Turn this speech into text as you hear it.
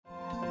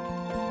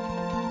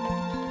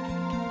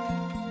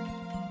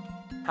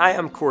Hi,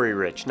 I'm Corey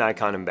Rich,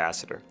 Nikon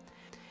Ambassador.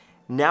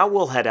 Now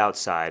we'll head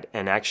outside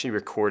and actually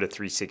record a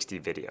 360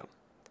 video.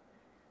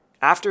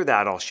 After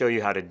that, I'll show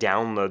you how to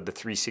download the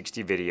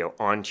 360 video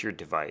onto your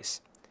device.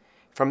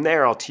 From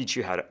there, I'll teach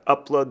you how to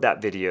upload that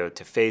video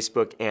to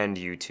Facebook and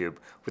YouTube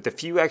with a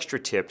few extra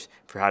tips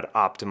for how to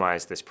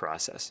optimize this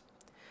process.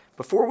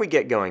 Before we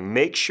get going,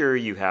 make sure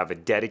you have a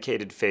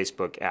dedicated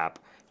Facebook app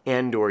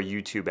and/or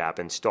YouTube app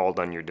installed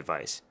on your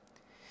device.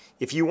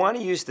 If you want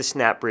to use the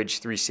SnapBridge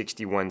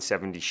 360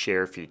 170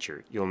 share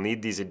feature, you'll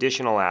need these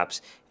additional apps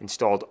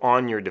installed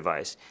on your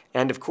device,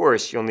 and of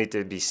course, you'll need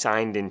to be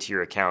signed into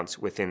your accounts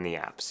within the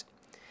apps.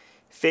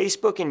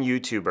 Facebook and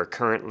YouTube are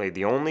currently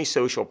the only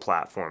social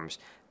platforms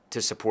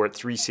to support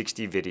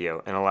 360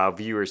 video and allow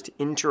viewers to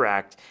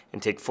interact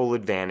and take full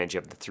advantage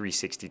of the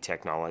 360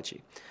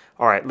 technology.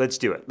 All right, let's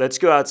do it. Let's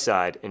go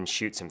outside and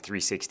shoot some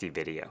 360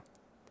 video.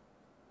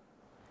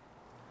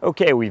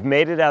 Okay, we've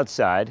made it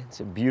outside. It's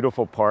a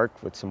beautiful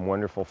park with some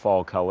wonderful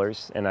fall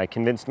colors, and I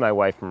convinced my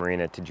wife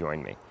Marina to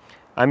join me.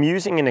 I'm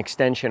using an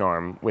extension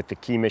arm with the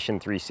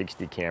KeyMission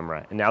 360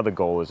 camera, and now the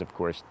goal is, of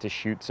course, to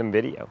shoot some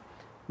video.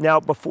 Now,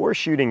 before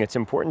shooting, it's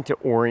important to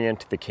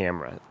orient the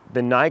camera.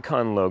 The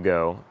Nikon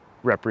logo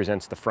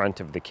represents the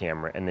front of the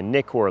camera, and the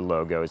Nikon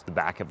logo is the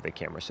back of the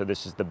camera, so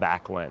this is the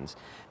back lens.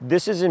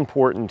 This is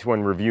important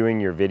when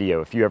reviewing your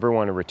video if you ever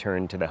want to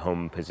return to the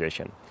home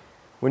position.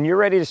 When you're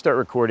ready to start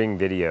recording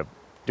video,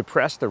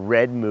 depress the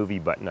red movie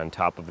button on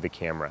top of the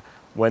camera.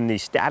 When the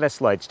status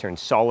lights turn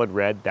solid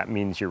red, that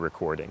means you're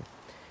recording.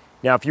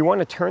 Now, if you want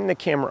to turn the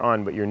camera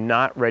on but you're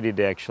not ready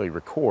to actually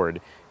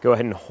record, go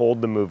ahead and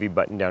hold the movie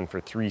button down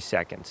for 3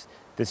 seconds.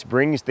 This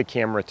brings the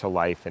camera to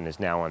life and is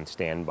now on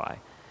standby.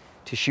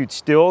 To shoot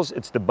stills,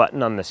 it's the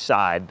button on the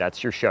side,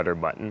 that's your shutter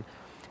button.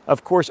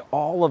 Of course,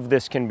 all of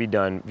this can be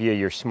done via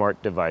your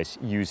smart device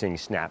using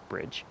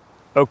SnapBridge.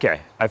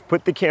 Okay, I've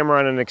put the camera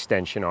on an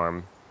extension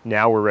arm.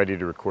 Now we're ready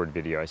to record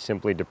video. I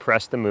simply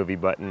depress the movie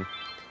button.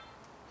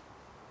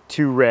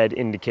 2 red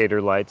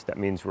indicator lights, that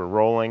means we're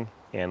rolling,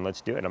 and let's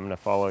do it. I'm gonna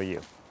follow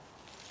you.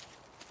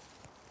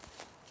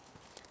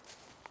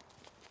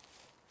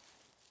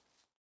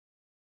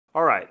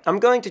 All right, I'm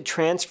going to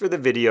transfer the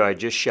video I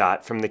just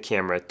shot from the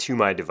camera to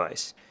my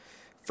device.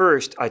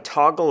 First, I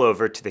toggle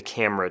over to the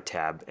Camera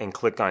tab and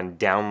click on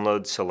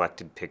Download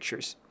Selected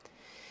Pictures.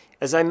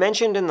 As I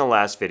mentioned in the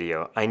last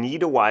video, I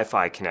need a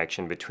Wi-Fi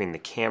connection between the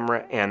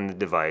camera and the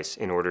device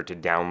in order to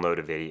download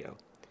a video.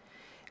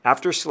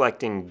 After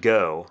selecting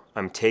Go,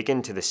 I'm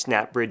taken to the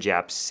SnapBridge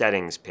app's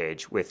settings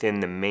page within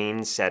the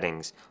main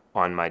settings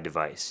on my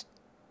device.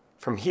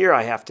 From here,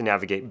 I have to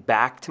navigate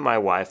back to my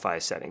Wi-Fi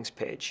settings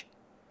page.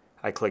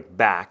 I click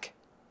Back,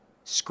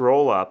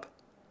 scroll up,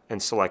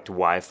 and select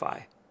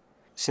Wi-Fi.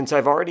 Since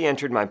I've already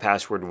entered my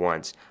password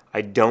once,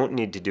 I don't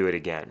need to do it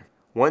again.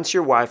 Once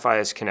your Wi-Fi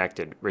is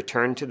connected,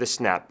 return to the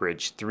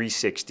SnapBridge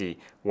 360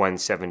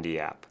 170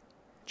 app.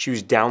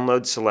 Choose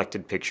Download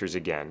Selected Pictures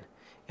again,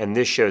 and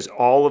this shows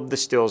all of the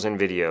stills and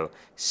video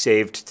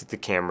saved to the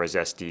camera's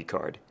SD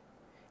card.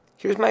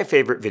 Here's my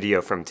favorite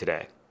video from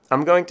today.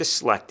 I'm going to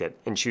select it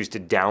and choose to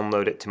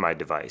download it to my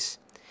device.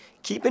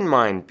 Keep in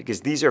mind,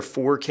 because these are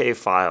 4K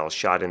files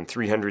shot in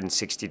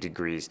 360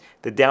 degrees,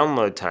 the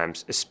download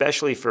times,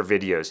 especially for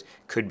videos,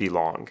 could be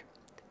long.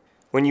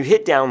 When you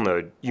hit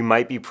download, you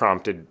might be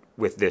prompted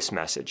with this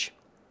message.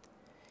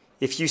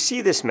 If you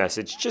see this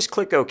message, just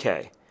click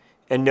OK,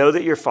 and know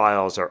that your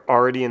files are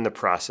already in the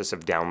process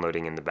of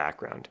downloading in the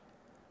background.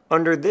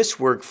 Under this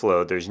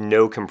workflow, there's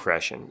no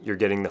compression. You're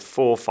getting the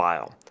full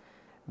file.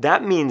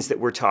 That means that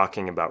we're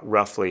talking about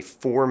roughly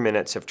 4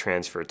 minutes of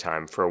transfer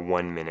time for a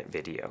 1-minute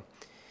video.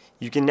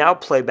 You can now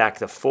play back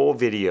the full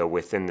video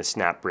within the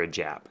SnapBridge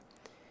app.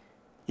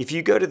 If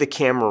you go to the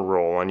camera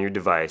roll on your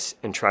device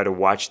and try to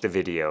watch the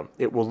video,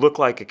 it will look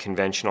like a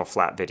conventional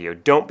flat video.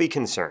 Don't be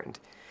concerned.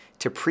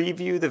 To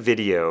preview the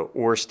video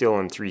or still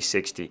in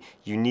 360,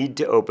 you need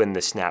to open the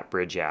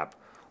SnapBridge app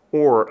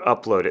or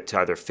upload it to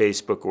either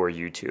Facebook or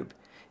YouTube.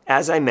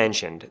 As I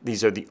mentioned,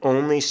 these are the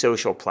only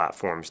social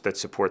platforms that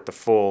support the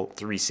full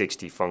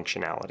 360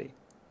 functionality.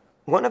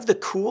 One of the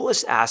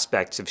coolest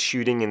aspects of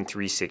shooting in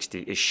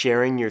 360 is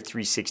sharing your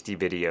 360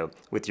 video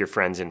with your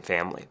friends and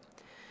family.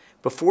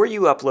 Before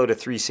you upload a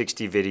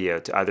 360 video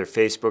to either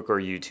Facebook or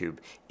YouTube,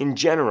 in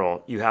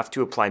general, you have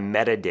to apply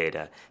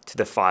metadata to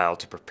the file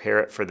to prepare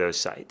it for those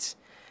sites.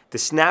 The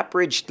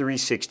SnapBridge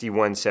 360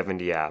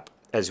 170 app,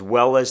 as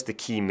well as the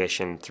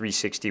KeyMission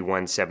 360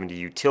 170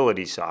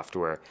 utility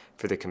software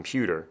for the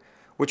computer,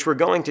 which we're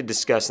going to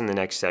discuss in the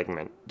next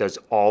segment, does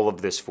all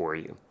of this for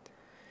you.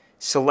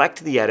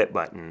 Select the Edit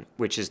button,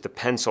 which is the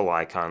pencil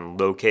icon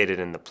located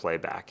in the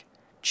playback.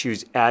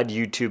 Choose Add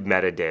YouTube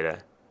Metadata.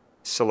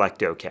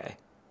 Select OK.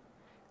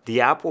 The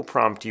app will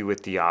prompt you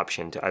with the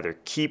option to either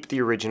keep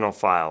the original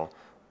file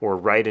or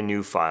write a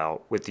new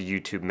file with the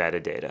YouTube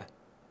metadata.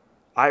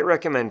 I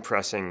recommend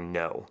pressing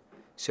No,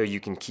 so you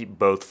can keep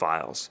both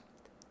files.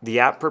 The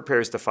app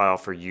prepares the file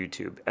for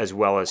YouTube as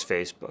well as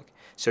Facebook.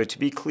 So to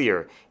be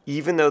clear,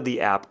 even though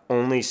the app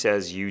only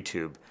says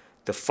YouTube,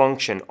 the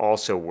function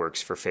also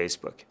works for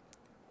Facebook.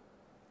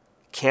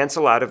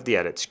 cancel out of the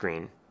edit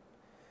screen,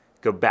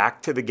 go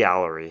back to the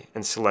gallery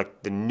and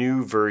select the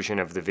new version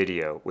of the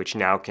video, which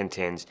now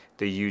contains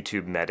the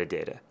YouTube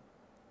metadata.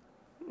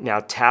 Now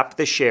tap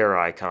the share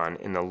icon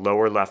in the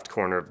lower left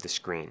corner of the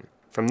screen.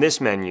 From this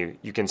menu,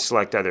 you can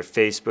select either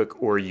Facebook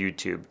or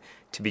YouTube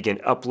to begin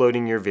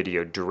uploading your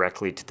video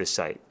directly to the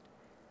site.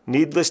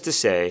 Needless to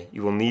say,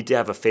 you will need to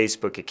have a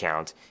Facebook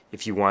account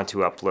if you want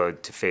to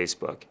upload to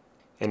Facebook.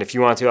 And if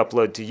you want to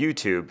upload to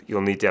YouTube, you'll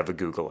need to have a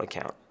Google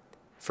account.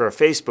 For a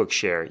Facebook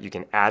share, you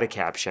can add a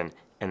caption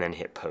and then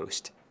hit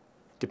post.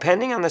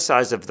 Depending on the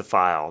size of the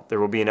file, there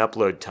will be an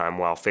upload time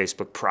while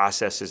Facebook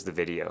processes the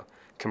video,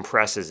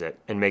 compresses it,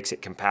 and makes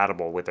it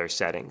compatible with our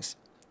settings.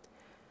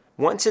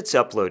 Once it's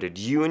uploaded,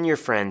 you and your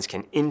friends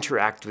can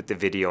interact with the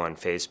video on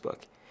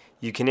Facebook.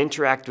 You can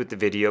interact with the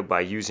video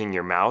by using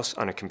your mouse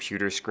on a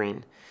computer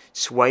screen,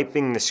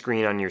 swiping the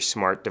screen on your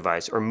smart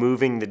device, or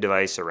moving the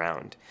device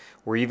around,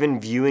 or even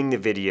viewing the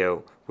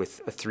video with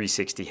a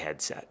 360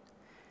 headset.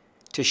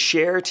 To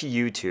share to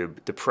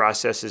YouTube, the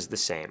process is the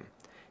same.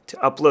 To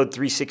upload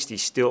 360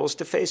 stills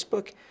to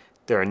Facebook,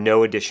 there are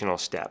no additional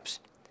steps.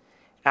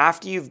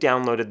 After you've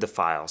downloaded the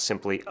file,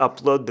 simply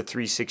upload the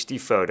 360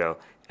 photo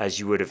as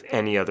you would of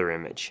any other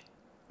image.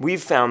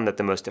 We've found that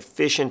the most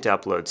efficient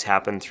uploads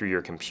happen through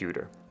your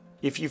computer.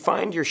 If you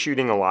find you're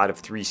shooting a lot of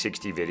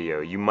 360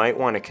 video, you might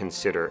want to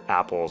consider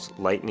Apple's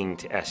Lightning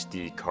to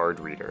SD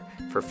card reader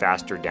for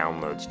faster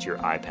downloads to your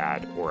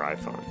iPad or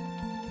iPhone.